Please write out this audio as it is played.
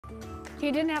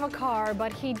He didn't have a car,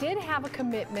 but he did have a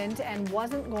commitment and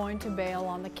wasn't going to bail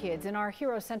on the kids. In our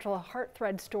Hero Central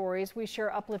Heartthread stories, we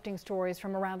share uplifting stories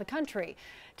from around the country.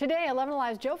 Today, 11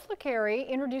 Alive's Joe Flicari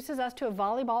introduces us to a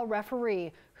volleyball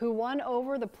referee who won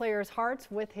over the players'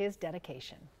 hearts with his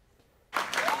dedication.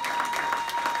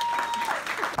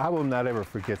 I will not ever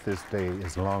forget this day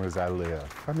as long as I live.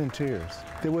 I'm in tears.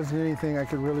 There wasn't anything I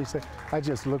could really say. I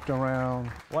just looked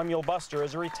around. Lemuel Buster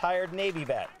is a retired Navy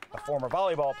vet, a former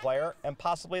volleyball player, and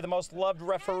possibly the most loved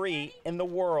referee in the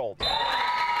world.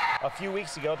 A few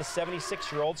weeks ago, the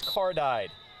 76-year-old's car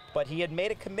died, but he had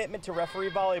made a commitment to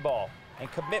referee volleyball, and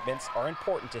commitments are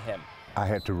important to him. I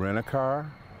had to rent a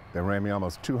car. They ran me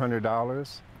almost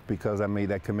 $200 because I made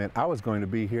that commitment. I was going to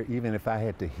be here even if I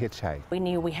had to hitchhike. We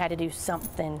knew we had to do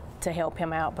something to help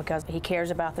him out because he cares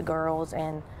about the girls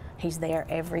and he's there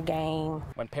every game.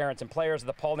 When parents and players of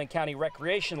the Paulding County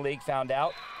Recreation League found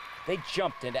out, they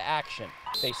jumped into action.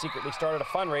 They secretly started a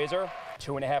fundraiser.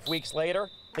 2.5 weeks later,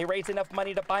 they raised enough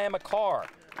money to buy him a car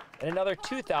and another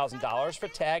 $2,000 for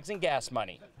tags and gas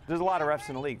money. There's a lot of refs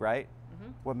in the league, right?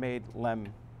 What made Lem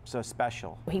so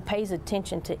special? He pays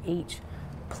attention to each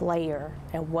player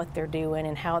and what they're doing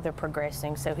and how they're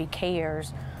progressing, so he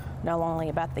cares not only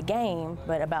about the game,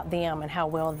 but about them and how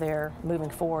well they're moving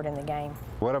forward in the game.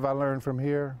 What have I learned from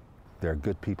here? There are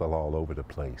good people all over the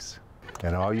place.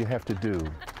 And all you have to do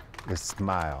is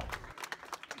smile.